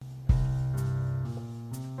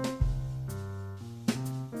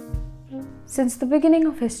Since the beginning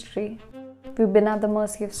of history, we've been at the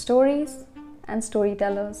mercy of stories and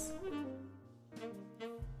storytellers.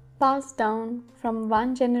 Passed down from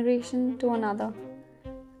one generation to another,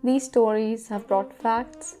 these stories have brought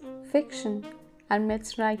facts, fiction, and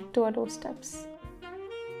myths right to our doorsteps.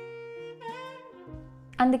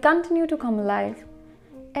 And they continue to come alive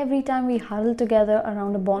every time we huddle together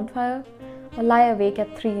around a bonfire or lie awake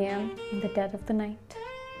at 3 a.m. in the dead of the night.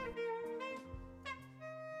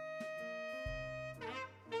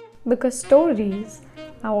 Because stories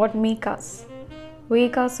are what make us,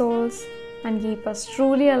 wake our souls, and keep us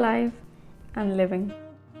truly alive and living.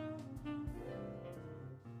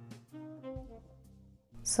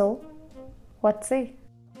 So, what say?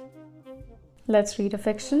 Let's read a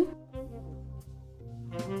fiction.